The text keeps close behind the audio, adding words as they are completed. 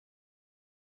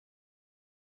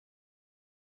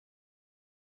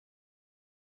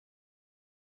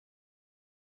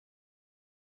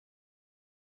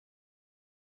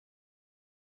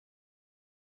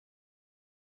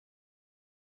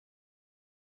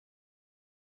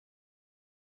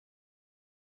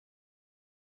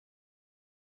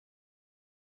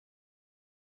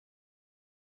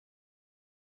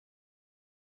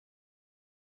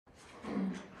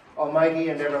Almighty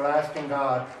and everlasting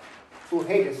God, who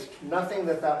hatest nothing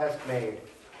that thou hast made,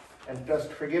 and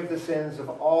dost forgive the sins of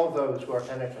all those who are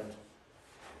penitent,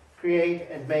 create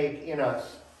and make in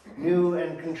us new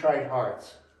and contrite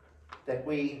hearts, that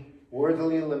we,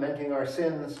 worthily lamenting our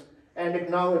sins and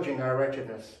acknowledging our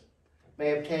wretchedness,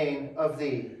 may obtain of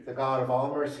thee, the God of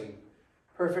all mercy,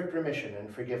 perfect remission and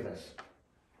forgiveness.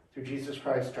 Through Jesus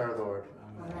Christ our Lord.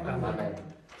 Amen. Amen.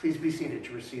 Please be seated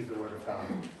to receive the word of God.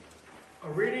 A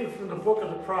reading from the book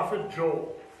of the prophet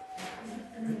Joel.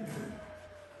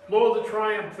 Blow the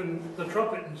triumph and the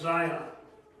trumpet in Zion.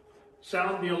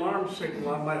 Sound the alarm signal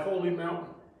on my holy mountain.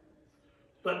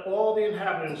 Let all the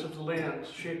inhabitants of the land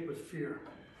shake with fear,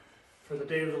 for the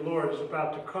day of the Lord is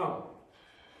about to come.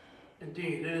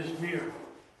 Indeed, it is near.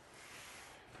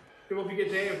 It will be a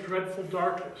day of dreadful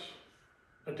darkness,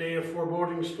 a day of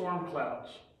foreboding storm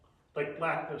clouds, like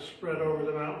blackness spread over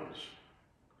the mountains.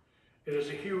 It is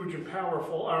a huge and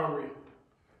powerful army.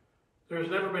 There has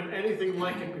never been anything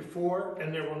like it before,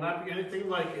 and there will not be anything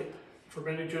like it for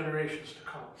many generations to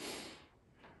come.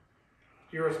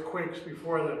 The earth quakes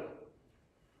before them.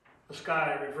 The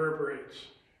sky reverberates.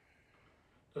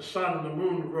 The sun and the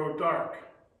moon grow dark.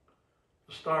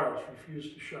 The stars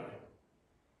refuse to shine.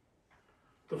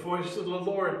 The voice of the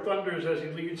Lord thunders as he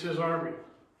leads his army.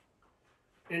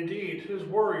 Indeed, his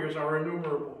warriors are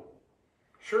innumerable.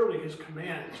 Surely his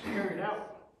command is carried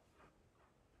out.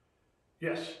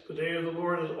 Yes, the day of the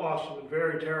Lord is awesome and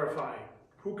very terrifying.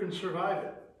 Who can survive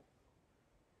it?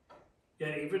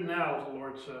 Yet even now, the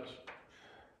Lord says,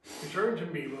 return to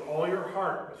me with all your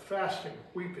heart, with fasting,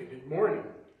 weeping, and mourning.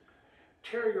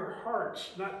 Tear your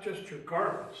hearts, not just your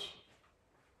garments.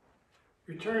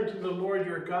 Return to the Lord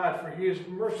your God, for he is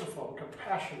merciful and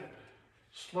compassionate,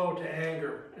 slow to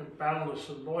anger, and boundless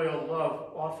in loyal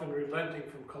love, often relenting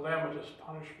from calamitous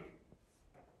punishment.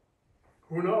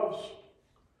 Who knows?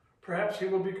 Perhaps he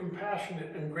will be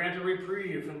compassionate and grant a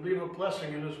reprieve and leave a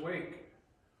blessing in his wake,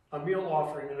 a meal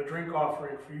offering and a drink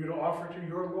offering for you to offer to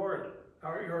your Lord,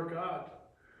 your God.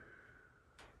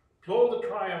 Blow the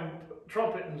triumph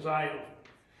trumpet in Zion.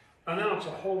 Announce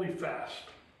a holy fast.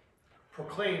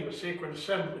 Proclaim a sacred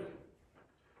assembly.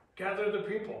 Gather the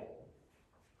people.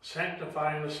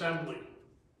 Sanctify an assembly.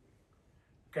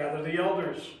 Gather the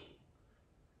elders.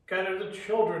 Gather the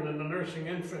children and the nursing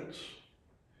infants.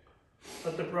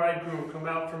 Let the bridegroom come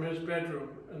out from his bedroom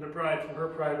and the bride from her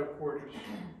private quarters.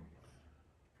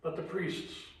 Let the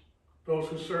priests, those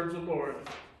who serve the Lord,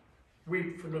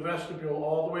 weep from the vestibule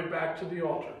all the way back to the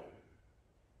altar.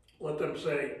 Let them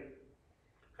say,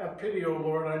 have pity, O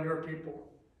Lord, on your people.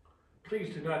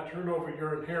 Please do not turn over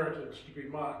your inheritance to be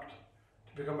mocked,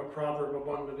 to become a proverb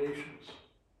among the nations.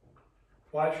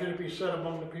 Why should it be said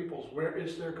among the peoples, where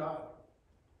is their God?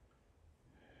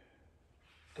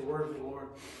 The word of the Lord.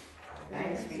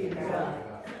 Thanks be to God.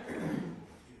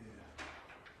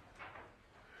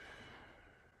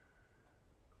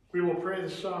 We will pray the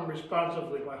psalm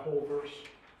responsively by whole verse.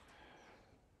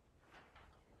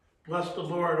 Bless the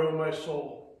Lord, O my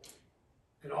soul,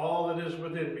 and all that is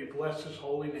within me, bless his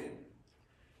holy name.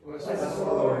 Bless the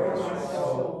Lord, O my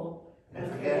soul,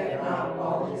 and forget not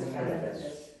all his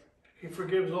benefits. He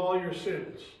forgives all your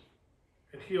sins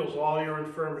and heals all your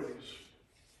infirmities.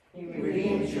 He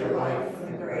redeems your life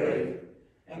from the grave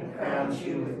and crowns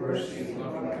you with mercy and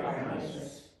loving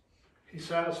kindness. He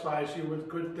satisfies you with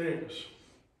good things,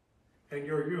 and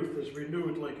your youth is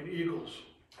renewed like an eagle's.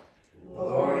 The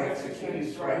Lord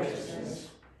executes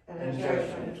righteousness and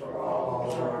judgment for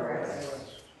all who are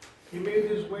oppressed. He made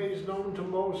his ways known to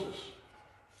Moses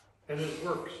and his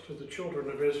works to the children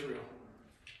of Israel.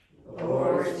 The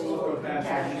Lord is full of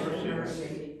compassion and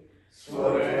mercy,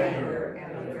 slow to anger,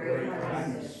 and of great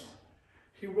kindness.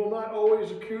 He will not always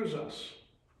accuse us,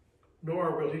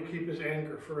 nor will he keep his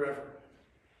anger forever.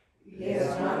 He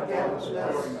has not dealt with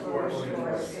us according to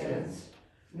our sins,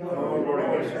 nor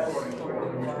rewarded us according to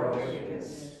our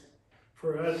wickedness.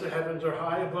 For as the heavens are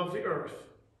high above the earth,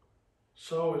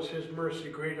 so is his mercy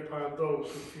great upon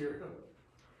those who fear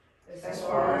him. As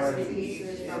far as the east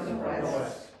is from the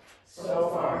west, so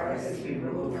far has he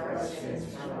removed our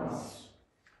sins from us.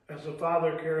 As the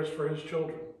Father cares for his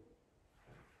children,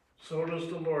 so does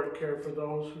the Lord care for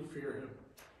those who fear him.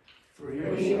 For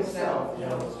he himself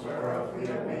knows whereof we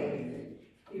are made.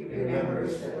 He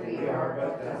remembers that we are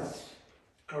but dust.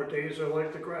 Our days are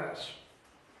like the grass.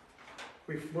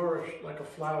 We flourish like a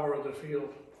flower of the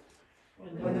field.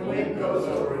 When the wind goes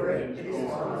over it, it is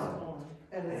gone,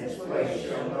 and its place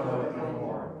shall know it no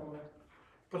more.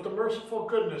 But the merciful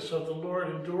goodness of the Lord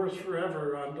endures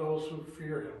forever on those who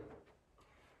fear him,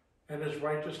 and his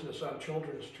righteousness on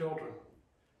children's children.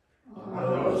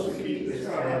 On those who keep his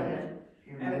covenant,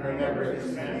 and remember his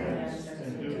commandments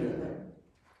and do them.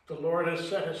 The Lord has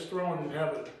set his throne in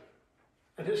heaven,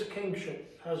 and his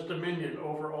kingship has dominion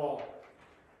over all.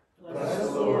 Bless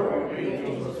the Lord, O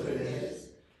angels of his,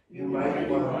 you mighty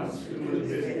ones who do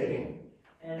his bidding,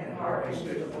 and hearken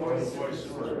to the voice of his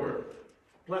word.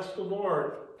 Bless the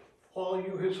Lord, all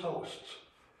you his hosts,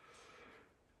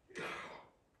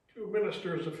 you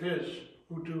ministers of his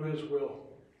who do his will.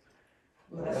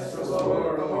 Bless the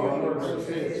Lord, all you works of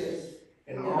his,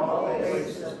 in all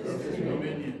places of his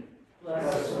dominion.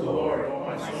 Bless the Lord, O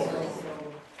my soul.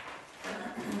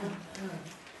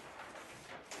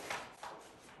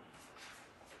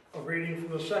 A reading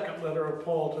from the second letter of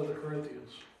Paul to the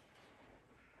Corinthians.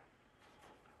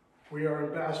 We are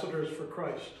ambassadors for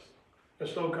Christ,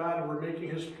 as though God were making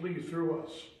his plea through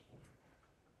us.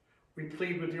 We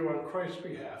plead with you on Christ's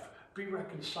behalf, be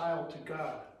reconciled to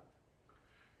God.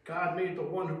 God made the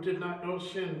one who did not know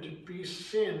sin to be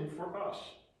sin for us,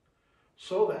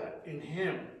 so that in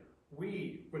him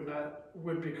we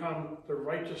would become the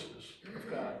righteousness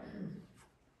of God.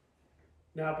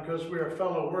 Now, because we are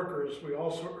fellow workers, we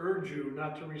also urge you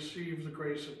not to receive the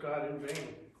grace of God in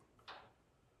vain.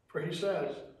 For he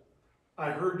says,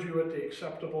 I heard you at the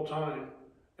acceptable time,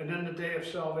 and in the day of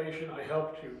salvation I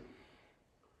helped you.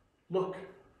 Look,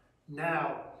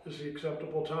 now is the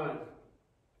acceptable time.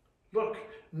 Look,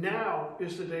 now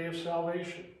is the day of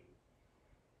salvation.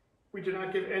 We do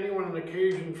not give anyone an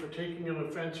occasion for taking an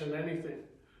offense in anything,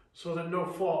 so that no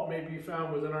fault may be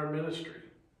found within our ministry.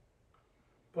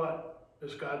 But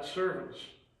as God's servants,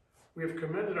 we have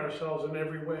commended ourselves in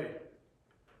every way,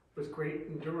 with great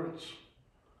endurance,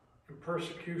 in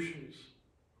persecutions,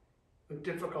 in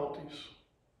difficulties,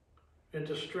 in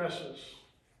distresses,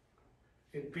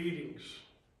 in beatings,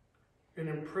 in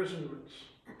imprisonments,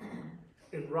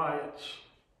 in riots,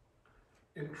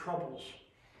 in troubles,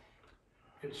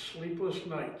 in sleepless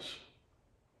nights,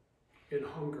 in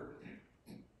hunger,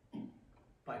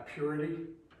 by purity,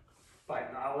 by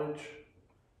knowledge,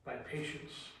 by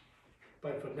patience,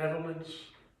 by benevolence,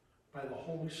 by the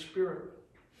Holy Spirit,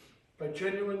 by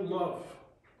genuine love,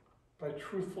 by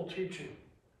truthful teaching,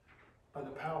 by the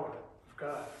power of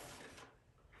God,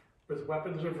 with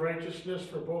weapons of righteousness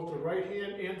for both the right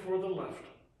hand and for the left,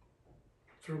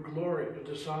 through glory and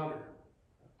dishonor,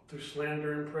 through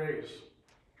slander and praise,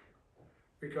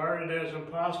 regarded as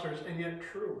impostors and yet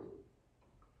true,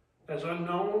 as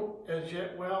unknown as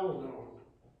yet well known,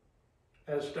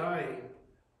 as dying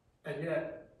and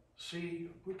yet,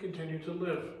 see, we continue to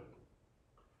live,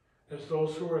 as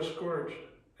those who are scourged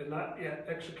and not yet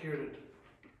executed,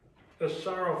 as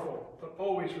sorrowful but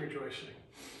always rejoicing,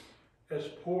 as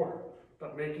poor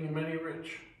but making many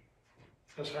rich,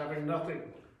 as having nothing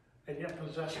and yet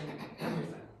possessing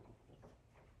everything.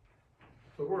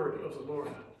 The word of the Lord.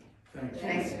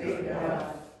 Thanks be to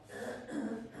God.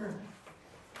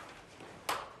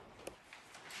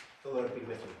 The Lord be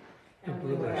with you. And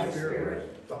with thy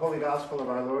spirit. The Holy Gospel of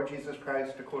our Lord Jesus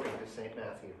Christ according to St.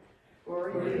 Matthew.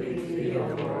 Glory be to thee, O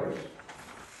Lord.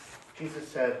 Jesus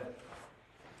said,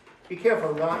 Be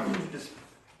careful not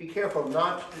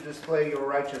to display your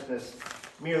righteousness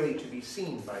merely to be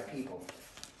seen by people.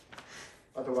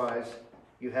 Otherwise,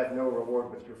 you have no reward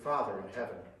with your Father in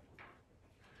heaven.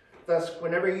 Thus,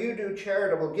 whenever you do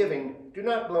charitable giving, do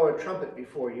not blow a trumpet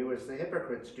before you as the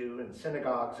hypocrites do in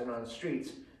synagogues and on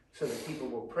streets, so that people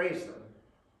will praise them.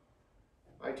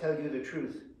 I tell you the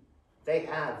truth, they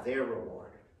have their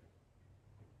reward.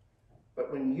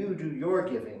 But when you do your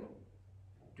giving,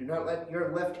 do not let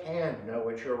your left hand know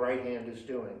what your right hand is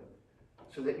doing,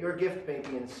 so that your gift may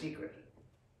be in secret.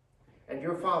 And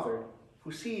your Father,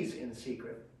 who sees in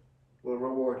secret, will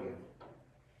reward you.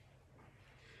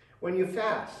 When you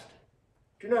fast,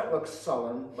 do not look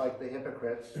sullen like the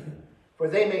hypocrites, for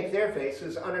they make their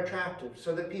faces unattractive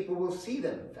so that people will see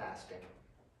them fasting.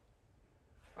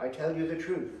 I tell you the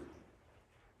truth,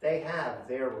 they have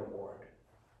their reward.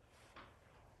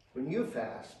 When you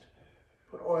fast,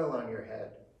 put oil on your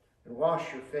head and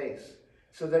wash your face,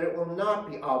 so that it will not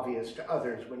be obvious to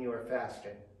others when you are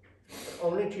fasting, but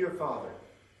only to your Father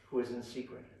who is in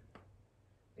secret.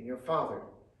 And your Father,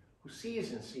 who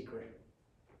sees in secret,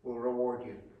 will reward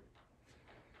you.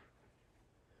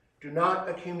 Do not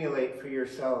accumulate for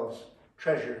yourselves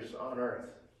treasures on earth,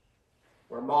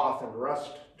 where moth and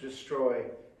rust destroy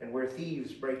and where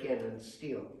thieves break in and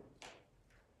steal.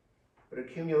 But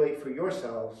accumulate for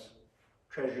yourselves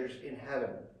treasures in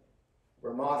heaven,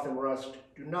 where moth and rust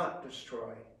do not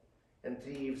destroy and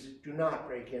thieves do not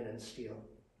break in and steal.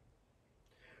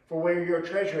 For where your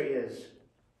treasure is,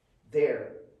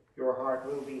 there your heart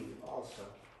will be also.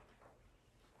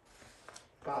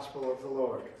 Gospel of the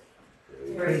Lord.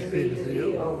 Praise be to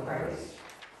thee, O Christ.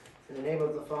 In the name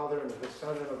of the Father, and of the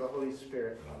Son, and of the Holy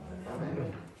Spirit.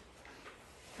 Amen.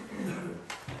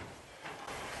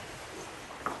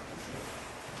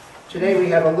 Today we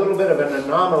have a little bit of an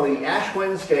anomaly. Ash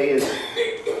Wednesday is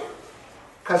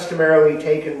customarily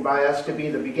taken by us to be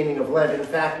the beginning of Lent. In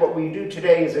fact, what we do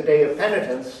today is a day of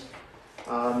penitence.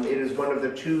 It is one of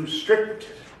the two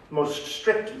most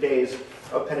strict days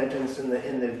of penitence in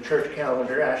the church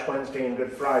calendar. Ash Wednesday and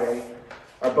Good Friday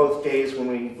are both days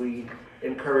when we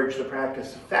encourage the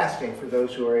practice of fasting for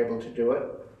those who are able to do it.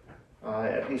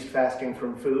 At least fasting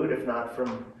from food, if not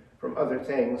from other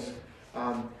things.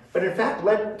 But in fact,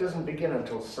 Lent doesn't begin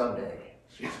until Sunday,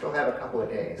 so you still have a couple of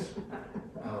days.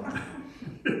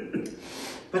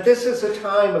 But this is a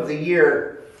time of the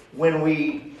year when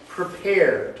we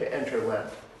prepare to enter Lent.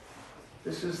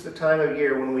 This is the time of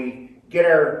year when we get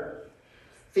our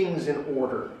things in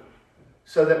order,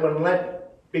 so that when Lent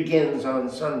begins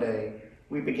on Sunday,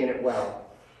 we begin it well.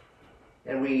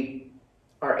 And we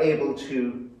are able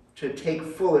to take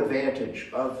full advantage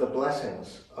of the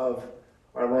blessings of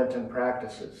our Lenten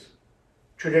practices.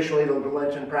 Traditionally, the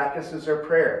Lenten practices are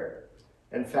prayer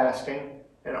and fasting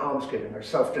and almsgiving, or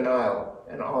self-denial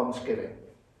and almsgiving.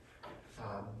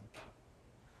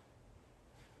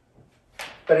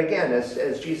 But again,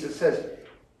 as Jesus says,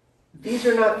 these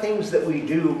are not things that we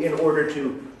do in order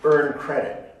to earn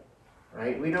credit,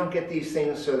 right? We don't get these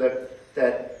things so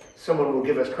that someone will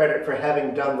give us credit for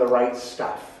having done the right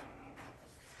stuff.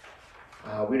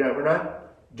 We're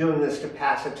not doing this to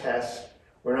pass a test.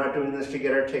 We're not doing this to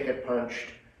get our ticket punched,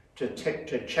 to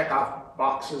check off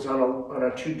boxes on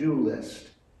a to-do list.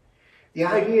 The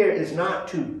idea is not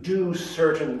to do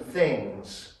certain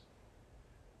things,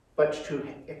 but to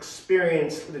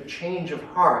experience the change of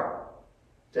heart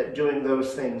that doing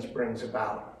those things brings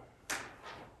about.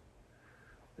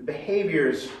 The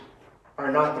behaviors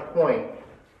are not the point.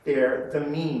 They're the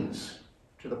means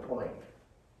to the point.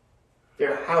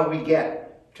 They're how we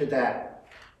get to that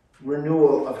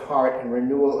renewal of heart and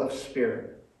renewal of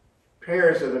spirit.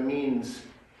 Prayers are the means.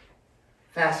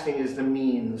 Fasting is the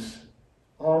means.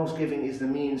 Almsgiving is the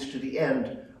means to the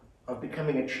end of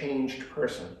becoming a changed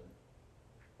person,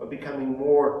 of becoming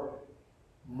more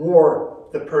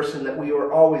the person that we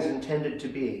were always intended to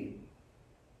be,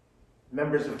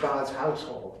 members of God's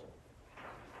household,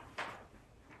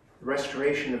 the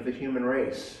restoration of the human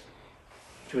race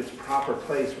to its proper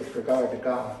place with regard to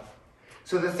God.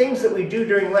 So the things that we do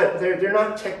during Lent, they're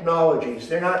not technologies,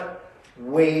 they're not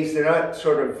ways, they're not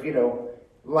sort of,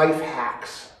 life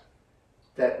hacks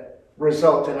that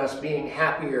result in us being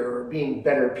happier or being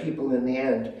better people in the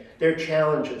end. They're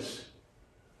challenges.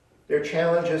 They're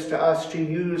challenges to us to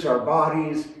use our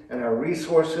bodies and our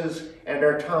resources and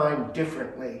our time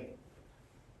differently,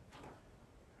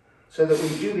 so that we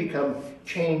do become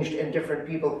changed and different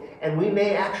people. And we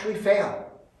may actually fail.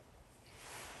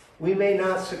 We may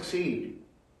not succeed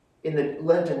in the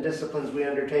Lenten disciplines we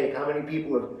undertake. How many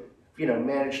people have,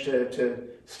 managed to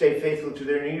stay faithful to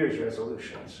their New Year's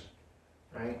resolutions,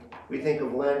 right? We think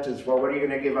of Lent as, well, what are you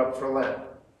going to give up for Lent,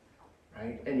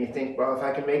 right? And you think, well, if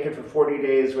I can make it for 40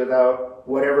 days without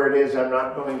whatever it is I'm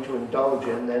not going to indulge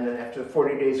in, then after the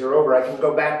 40 days are over, I can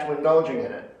go back to indulging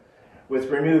in it with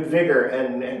renewed vigor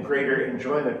and greater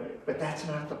enjoyment. But that's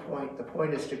not the point. The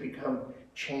point is to become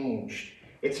changed.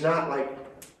 It's not like,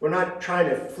 we're not trying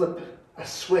to flip a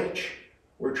switch.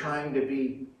 We're trying to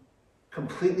be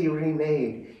completely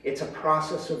remade. It's a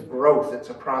process of growth. It's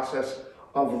a process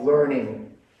of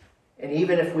learning. And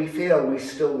even if we fail, we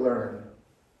still learn.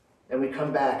 And we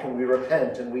come back and we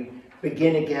repent and we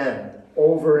begin again,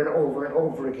 over and over and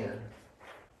over again.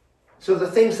 So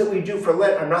the things that we do for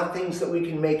Lent are not things that we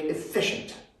can make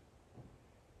efficient.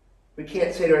 We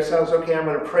can't say to ourselves, okay, I'm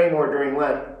going to pray more during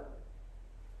Lent,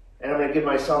 and I'm going to give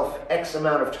myself X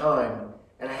amount of time,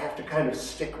 and I have to kind of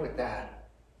stick with that.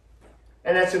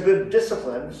 And that's a good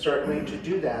discipline, certainly, to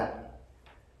do that.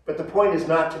 But the point is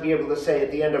not to be able to say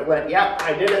at the end of Lent, yeah,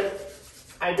 I did it.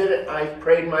 I did it. I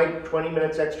prayed my 20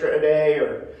 minutes extra a day,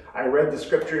 or I read the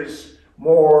scriptures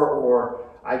more, or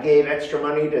I gave extra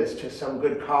money to some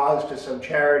good cause, to some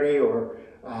charity, or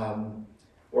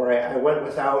I went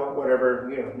without,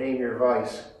 whatever, name your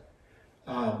vice.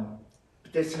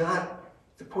 But it's not,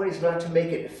 the point is not to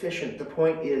make it efficient. The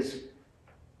point is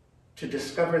to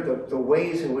discover the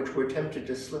ways in which we're tempted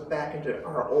to slip back into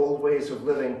our old ways of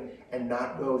living and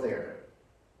not go there.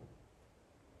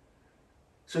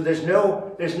 So there's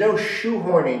no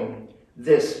shoehorning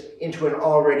this into an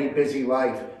already busy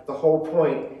life. The whole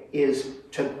point is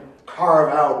to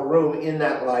carve out room in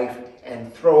that life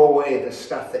and throw away the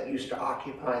stuff that used to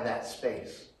occupy that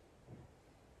space.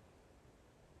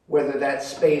 whether that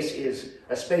space is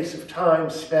a space of time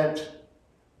spent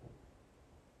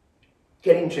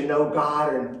getting to know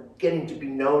God and getting to be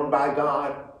known by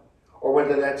God, or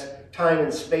whether that's time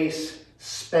and space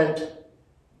spent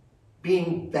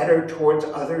being better towards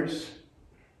others,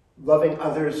 loving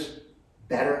others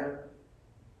better,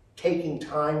 taking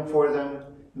time for them,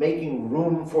 making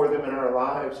room for them in our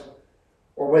lives,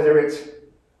 or whether it's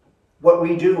what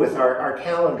we do with our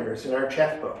calendars and our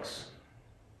checkbooks.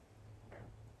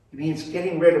 It means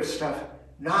getting rid of stuff,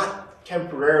 not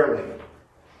temporarily,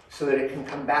 so that it can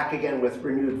come back again with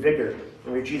renewed vigor.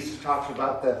 Where Jesus talks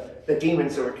about the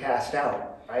demons that were cast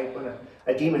out, right? When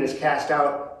a demon is cast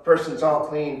out, person's all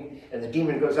clean, and the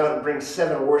demon goes out and brings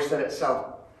 7 worse than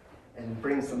itself and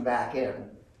brings them back in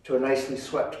to a nicely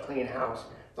swept, clean house.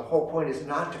 The whole point is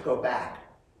not to go back.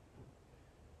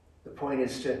 The point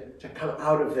is to come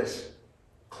out of this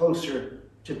closer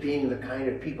to being the kind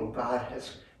of people God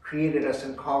has created us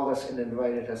and called us and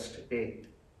invited us to be.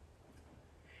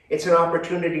 It's an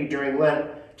opportunity during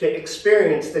Lent to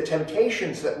experience the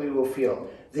temptations that we will feel,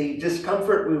 the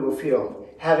discomfort we will feel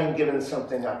having given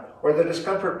something up, or the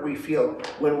discomfort we feel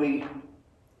when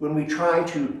we try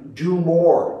to do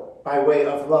more by way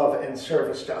of love and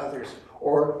service to others,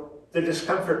 or the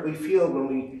discomfort we feel when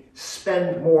we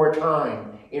spend more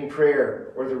time in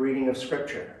prayer or the reading of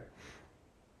Scripture.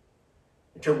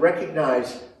 To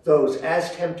recognize those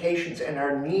as temptations and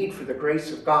our need for the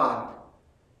grace of God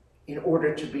in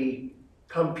order to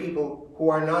become people who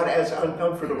are not as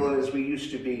uncomfortable as we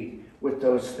used to be with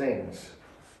those things.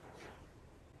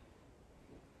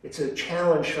 It's a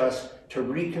challenge for us to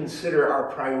reconsider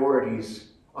our priorities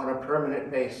on a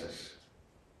permanent basis.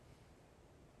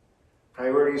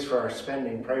 Priorities for our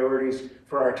spending, priorities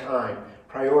for our time,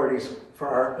 priorities for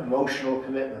our emotional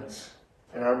commitments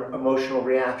and our emotional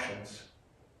reactions.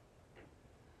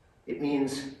 It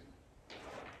means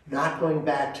not going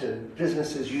back to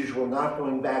business as usual, not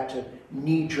going back to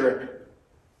knee-jerk,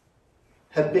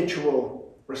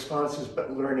 habitual responses,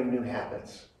 but learning new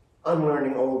habits,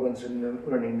 unlearning old ones and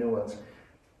learning new ones.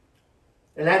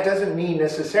 And that doesn't mean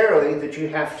necessarily that you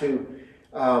have to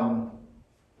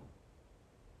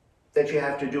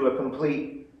do a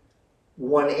complete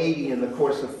 180 in the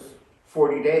course of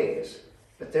 40 days.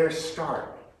 But there's a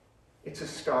start. It's a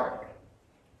start.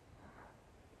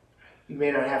 You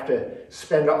may not have to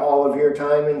spend all of your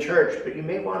time in church, but you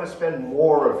may want to spend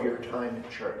more of your time in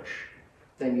church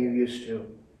than you used to.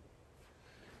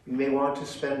 You may want to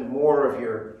spend more of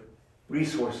your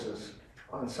resources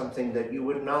on something that you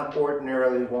would not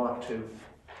ordinarily want to.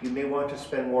 You may want to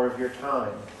spend more of your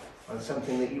time on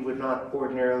something that you would not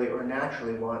ordinarily or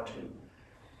naturally want to,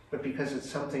 but because it's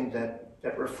something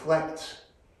that reflects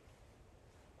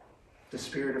the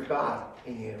Spirit of God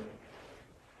in you.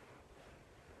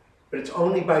 But it's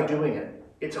only by doing it.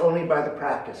 It's only by the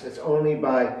practice. It's only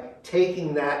by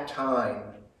taking that time,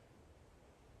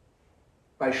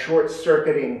 by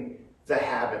short-circuiting the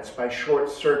habits, by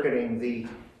short-circuiting the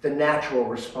natural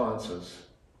responses.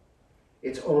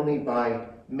 It's only by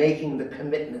making the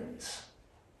commitments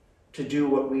to do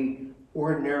what we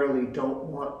ordinarily don't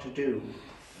want to do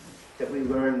that we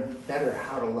learn better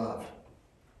how to love.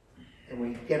 And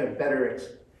we get a better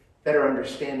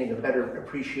understanding, a better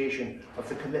appreciation of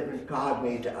the commitment God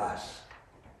made to us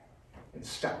and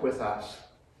stuck with us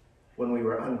when we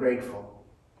were ungrateful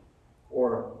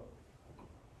or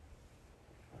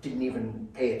didn't even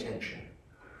pay attention.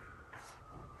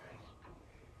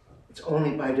 It's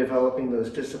only by developing those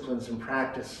disciplines and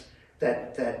practice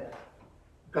that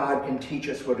God can teach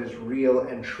us what is real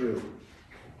and true.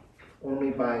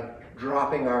 Only by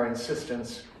dropping our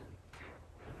insistence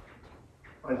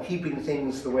on keeping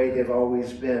things the way they've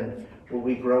always been will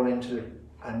we grow into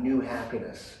a new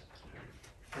happiness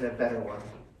and a better one.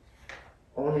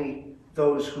 Only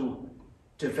those who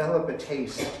develop a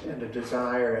taste and a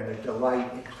desire and a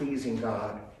delight in pleasing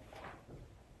God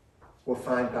will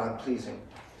find God pleasing.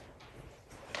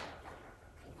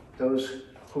 Those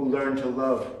who learn to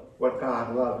love what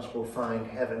God loves will find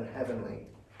heaven heavenly.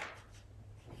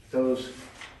 Those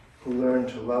who learn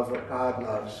to love what God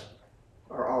loves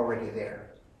are already there.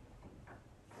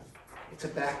 It's a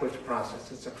backwards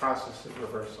process. It's a process of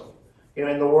reversal. You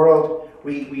know, in the world,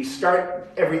 we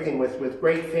start everything with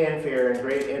great fanfare and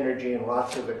great energy and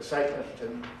lots of excitement,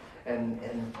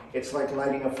 and it's like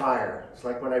lighting a fire. It's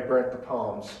like when I burnt the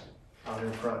palms out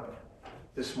in front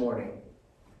this morning.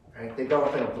 Right? They go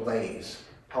up in a blaze.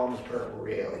 Palms burn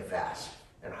really fast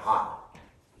and hot.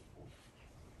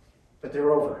 But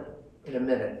they're over in a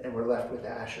minute, and we're left with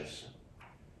ashes.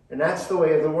 And that's the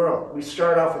way of the world. We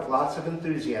start off with lots of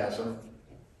enthusiasm,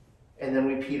 and then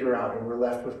we peter out, and we're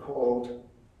left with cold,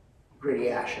 gritty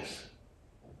ashes.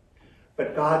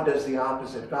 But God does the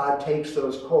opposite. God takes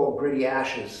those cold, gritty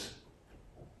ashes.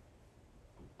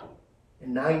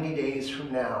 In 90 days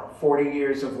from now, 40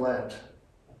 years of Lent,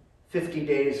 50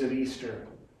 days of Easter,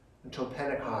 until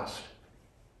Pentecost,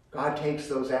 God takes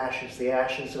those ashes, the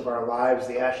ashes of our lives,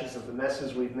 the ashes of the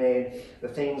messes we've made, the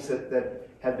things that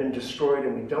have been destroyed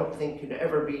and we don't think can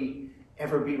ever be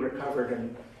recovered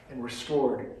and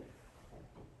restored.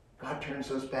 God turns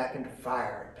those back into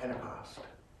fire at Pentecost.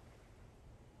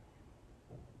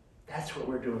 That's what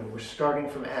we're doing. We're starting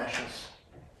from ashes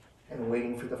and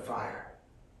waiting for the fire.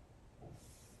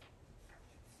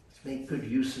 Let's make good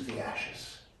use of the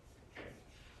ashes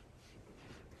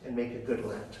and make a good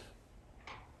Lent.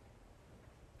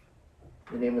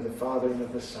 In the name of the Father, and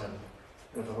of the Son,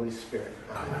 and of the Holy Spirit.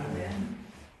 Amen. Amen.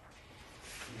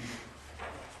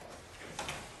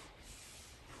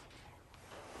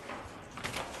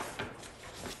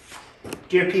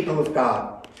 Dear people of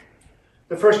God,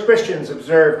 the first Christians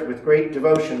observed with great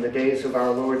devotion the days of our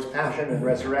Lord's Passion and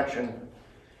Resurrection,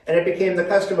 and it became the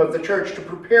custom of the Church to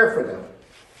prepare for them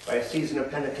by a season of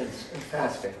penitence and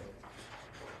fasting.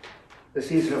 The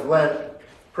season of Lent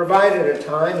provided a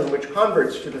time in which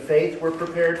converts to the faith were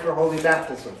prepared for holy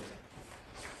baptism.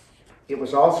 It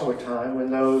was also a time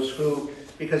when those who,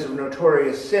 because of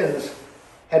notorious sins,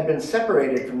 had been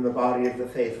separated from the body of the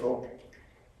faithful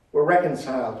were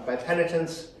reconciled by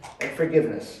penitence and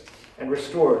forgiveness and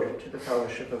restored to the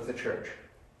fellowship of the church.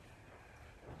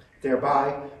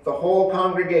 Thereby, the whole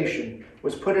congregation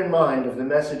was put in mind of the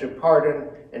message of pardon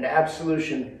and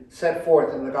absolution set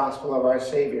forth in the gospel of our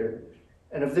Savior,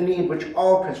 and of the need which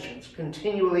all Christians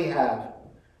continually have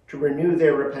to renew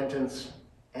their repentance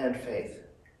and faith.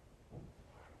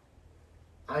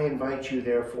 I invite you,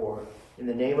 therefore, in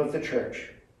the name of the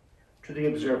Church, to the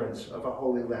observance of a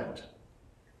Holy Lent,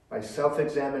 by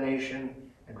self-examination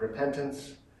and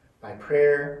repentance, by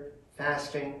prayer,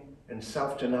 fasting, and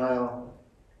self-denial,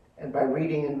 and by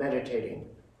reading and meditating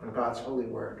on God's holy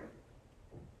word.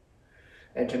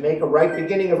 And to make a right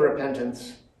beginning of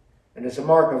repentance, and as a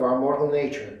mark of our mortal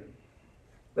nature,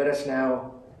 let us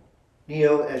now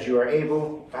kneel as you are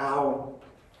able, bow,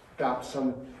 adopt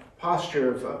some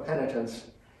posture of penitence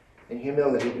and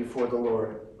humility before the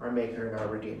Lord, our Maker and our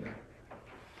Redeemer.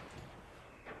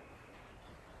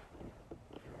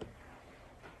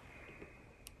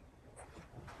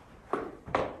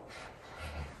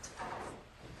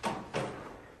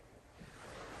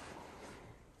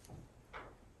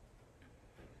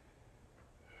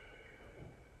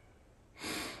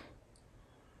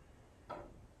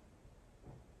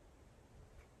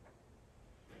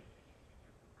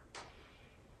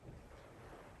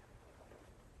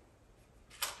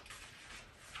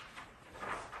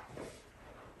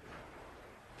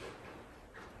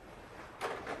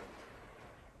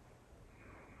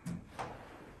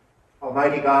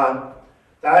 Almighty God,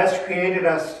 thou hast created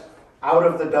us out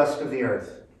of the dust of the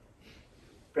earth.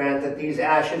 Grant that these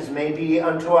ashes may be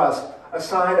unto us a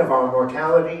sign of our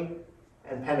mortality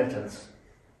and penitence,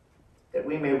 that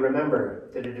we may remember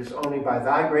that it is only by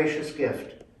thy gracious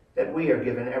gift that we are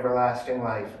given everlasting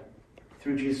life,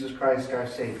 through Jesus Christ our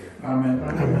Savior. Amen.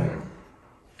 Amen.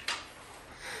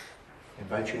 I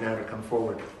invite you now to come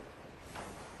forward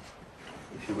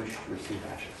if you wish to receive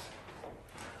ashes.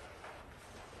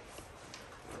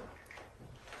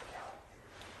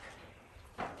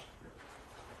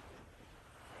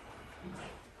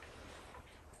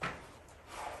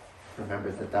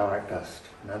 Remember that thou art dust,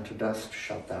 and unto dust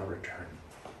shalt thou return.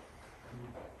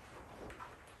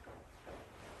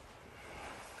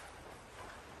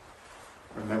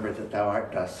 Remember that thou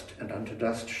art dust, and unto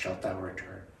dust shalt thou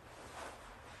return.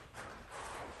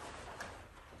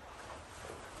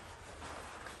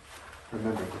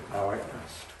 Remember that thou art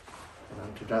dust, and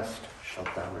unto dust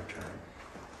shalt thou return.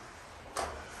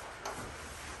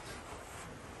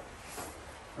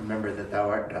 Remember that thou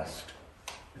art dust,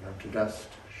 and unto dust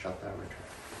shalt thou return.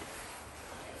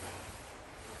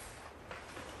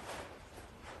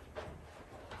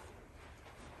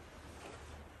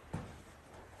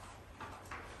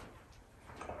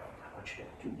 I want you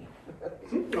to do me.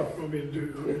 Oh, want me to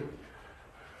do?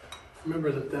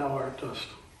 Remember that thou art dust,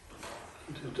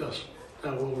 and to dust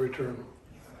thou will return.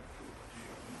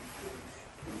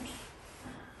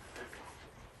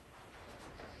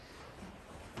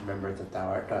 Remember that thou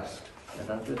art dust, and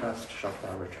unto dust shalt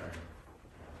thou return.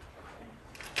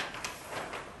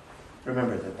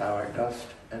 Remember that thou art dust,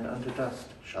 and unto dust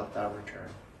shalt thou return.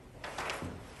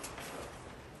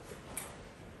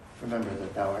 Remember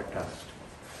that thou art dust,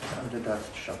 and unto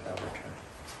dust shalt thou return.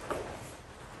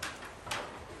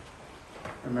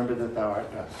 Remember that thou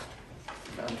art dust,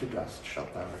 and unto dust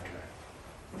shalt thou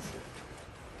return.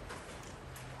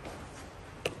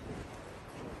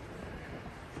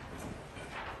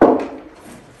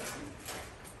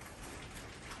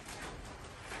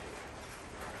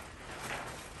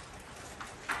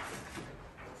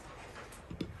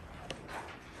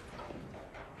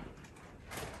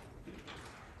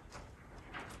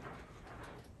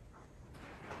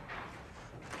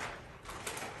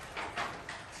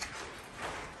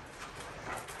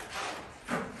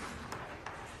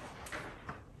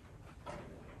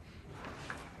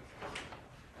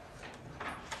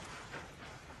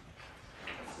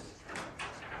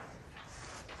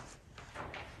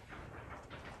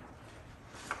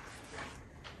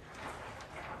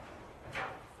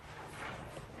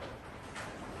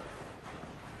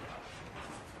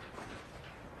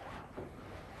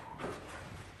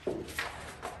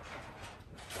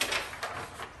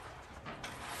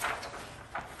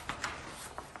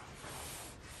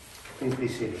 Please be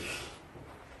seated.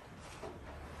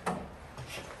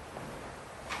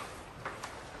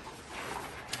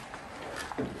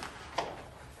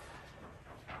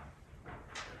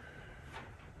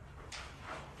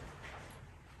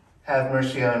 Have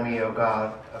mercy on me, O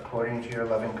God, according to your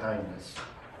loving kindness.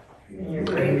 In your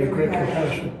great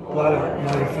compassion, blot out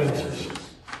my offenses,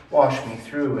 Wash me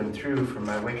through and through from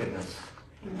my wickedness.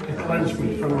 and cleanse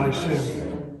me from my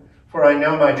sin. For I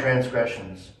know my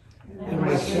transgressions. And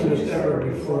my sin is ever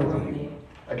before me,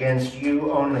 Against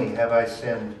you only have I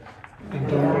sinned. and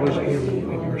done what is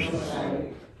evil in your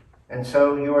sight, And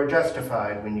so you are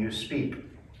justified when you speak.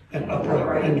 and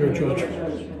upright in your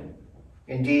judgment.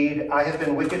 Indeed, I have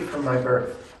been wicked from my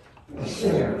birth. A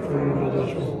sinner from your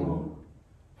mother's womb,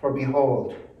 For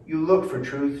behold, you look for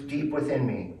truth deep within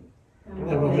me.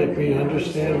 and will make me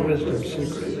understand wisdom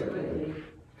secretly.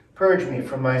 Purge me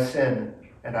from my sin,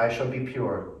 and I shall be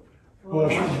pure.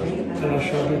 Wash me, and I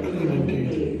shall be clean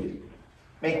indeed.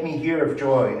 Make me hear of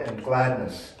joy and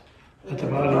gladness. At the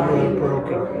body you have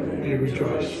broken, may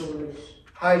rejoice.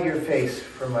 Hide your face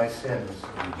from my sins.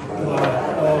 Blot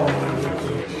all my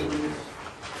wickedness.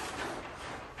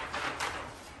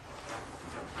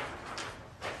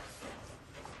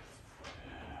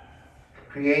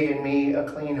 Create in me a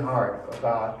clean heart, O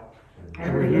God.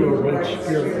 And renew a right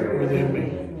spirit within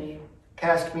me.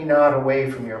 Cast me not away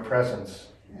from your presence.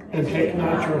 And take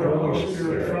not your Holy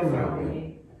Spirit from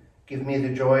me. Give me the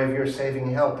joy of your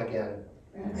saving help again.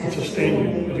 And sustain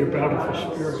me with your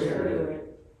bountiful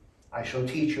spirit. I shall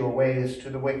teach your ways to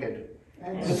the wicked.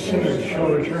 And sinners shall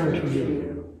return to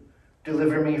you.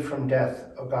 Deliver me from death,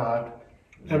 O God.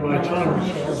 And my tongue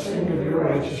shall sing of your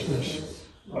righteousness,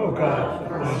 O God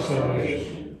of my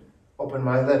salvation. Open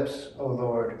my lips, O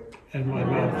Lord. And my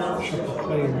mouth shall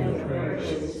proclaim your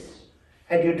praise.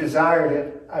 Had you desired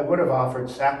it, I would have offered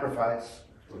sacrifice.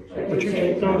 But you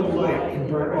take no delight in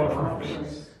burnt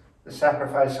offerings. The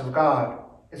sacrifice of God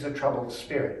is a troubled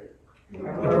spirit. A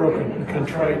broken and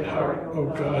contrite heart, O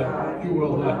God, you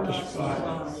will not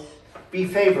despise. Be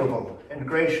favorable and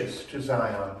gracious to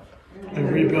Zion.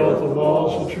 And rebuild the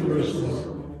walls of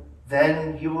Jerusalem.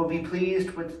 Then you will be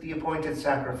pleased with the appointed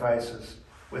sacrifices,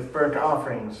 with burnt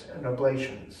offerings and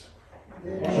oblations.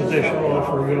 That they shall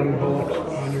offer young bullocks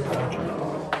on your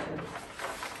altar.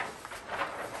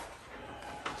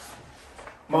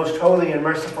 Most holy and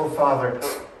merciful Father,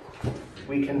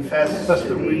 we confess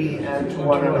to thee and to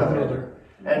one another,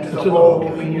 and to the whole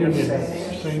communion of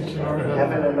saints, in our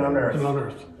heaven and on and earth, on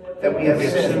earth. that we have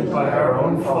sinned by our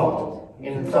own fault,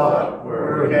 in thought,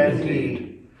 word, and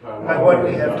deed, by what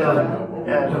we have done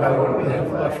and by what we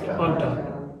have left undone.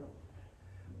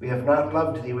 We have not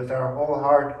loved thee with our whole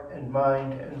heart and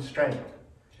mind and strength.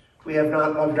 We have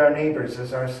not loved our neighbors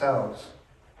as ourselves.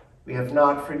 We have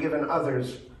not forgiven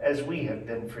others as we have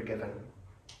been forgiven.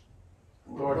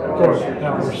 Lord,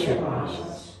 have mercy upon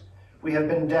us. We have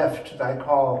been deaf to thy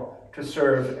call to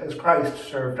serve as Christ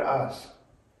served us.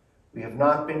 We have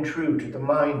not been true to the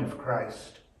mind of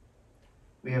Christ.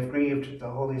 We have grieved the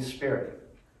Holy Spirit.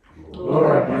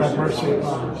 Lord, have mercy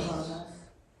upon us.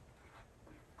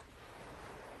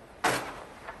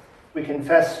 We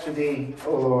confess to thee,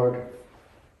 O Lord,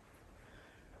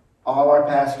 all our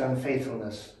past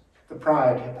unfaithfulness, the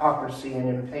pride, hypocrisy, and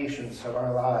impatience of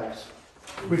our lives,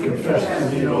 We confess to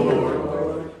thee, O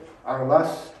Lord. our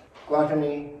lust,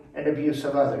 gluttony, and abuse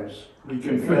of others, We We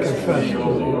confess confess to to thee, thee, O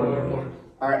O Lord. Lord.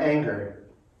 our anger,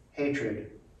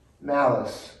 hatred,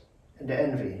 malice, and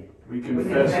envy, We We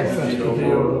confess confess to to thee, O thee,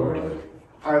 O Lord. Lord.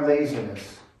 our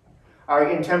laziness, our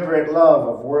intemperate love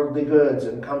of worldly goods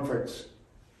and comforts,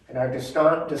 and our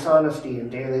dishonesty in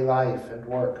daily life and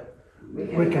work, We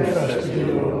confess to thee,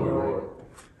 O Lord.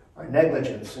 our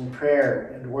negligence in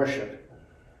prayer and worship,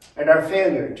 and our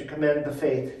failure to commend the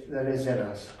faith that is in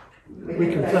us.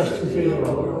 We confess to thee, O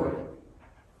Lord.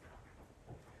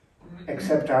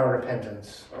 Accept our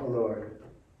repentance, O Lord.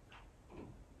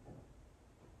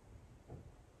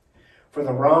 For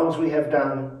the wrongs we have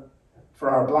done, for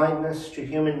our blindness to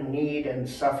human need and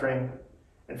suffering,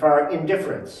 and for our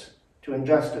indifference to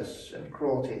injustice and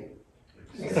cruelty.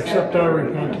 Accept our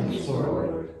repentance,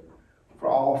 Lord. For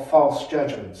all false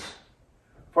judgments,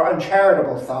 for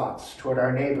uncharitable thoughts toward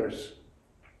our neighbors,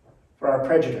 for our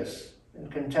prejudice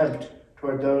and contempt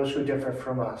toward those who differ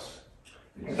from us.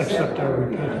 Accept our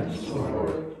repentance,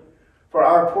 Lord. For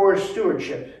our poor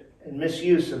stewardship and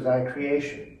misuse of thy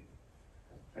creation,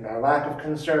 and our lack of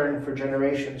concern for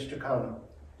generations to come.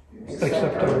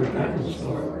 Accept our repentance,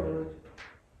 Lord.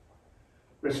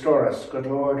 Restore us, good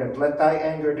Lord, and let thy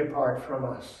anger depart from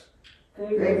us.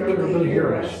 Favorably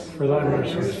hear us, for thy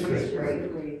mercy is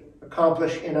great.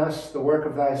 Accomplish in us the work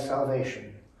of thy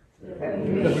salvation. That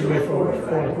we may forward forth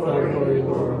thy glory in the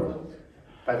world.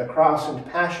 By the cross and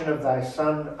passion of thy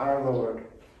Son, our Lord.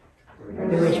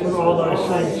 Bring us with all thy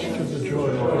saints to the joy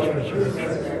of his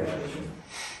resurrection.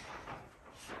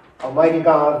 Almighty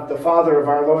God, the Father of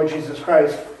our Lord Jesus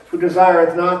Christ, who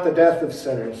desireth not the death of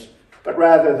sinners, but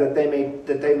rather that they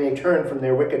may turn from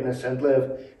their wickedness and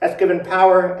live, hath given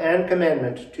power and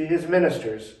commandment to his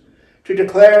ministers to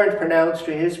declare and pronounce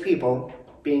to his people,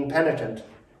 being penitent,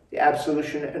 the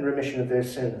absolution and remission of their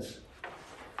sins.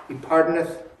 He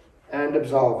pardoneth and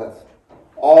absolveth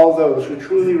all those who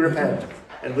truly repent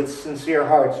and with sincere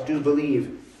hearts do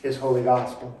believe his holy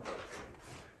gospel.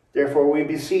 Therefore we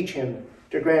beseech him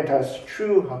to grant us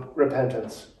true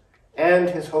repentance and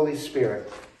his Holy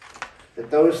Spirit, that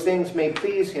those things may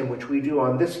please him which we do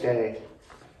on this day,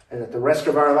 and that the rest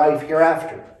of our life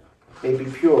hereafter may be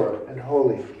pure and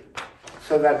holy,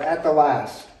 so that at the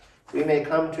last we may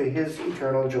come to his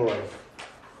eternal joy.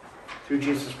 Through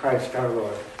Jesus Christ our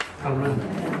Lord.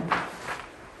 Amen.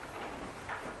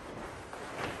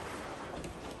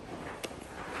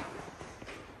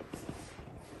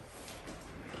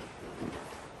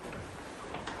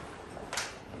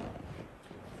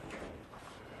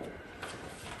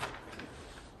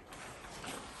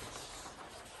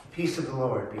 Peace of the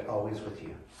Lord be always with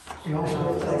you. We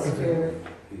also with thee.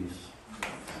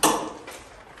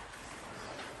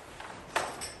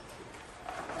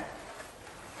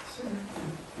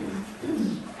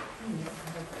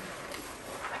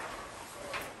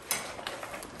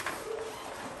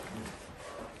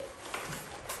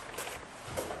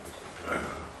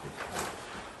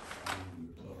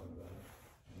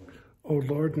 O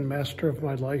Lord and Master of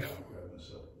my life,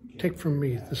 take from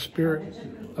me the spirit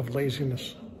of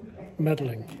laziness,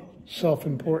 meddling,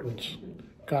 self-importance,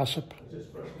 gossip,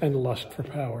 and lust for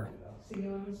power.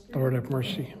 Lord, have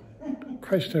mercy.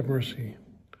 Christ, have mercy.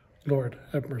 Lord,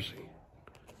 have mercy.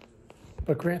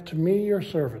 But grant to me, your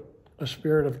servant, a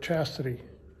spirit of chastity,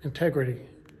 integrity,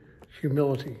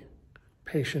 humility,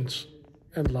 patience,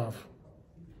 and love.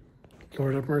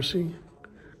 Lord, have mercy.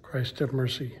 Christ, have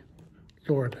mercy.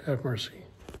 Lord, have mercy.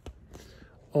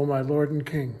 O my Lord and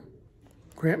King,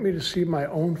 grant me to see my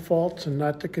own faults and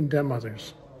not to condemn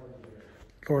others.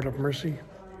 Lord, have mercy.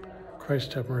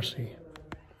 Christ, have mercy.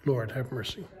 Lord, have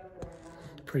mercy.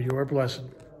 For you are blessed,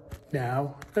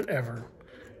 now and ever,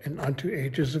 and unto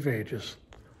ages of ages.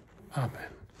 Amen. In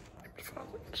the name of the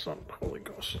Father, and the Son, and the Holy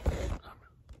Ghost.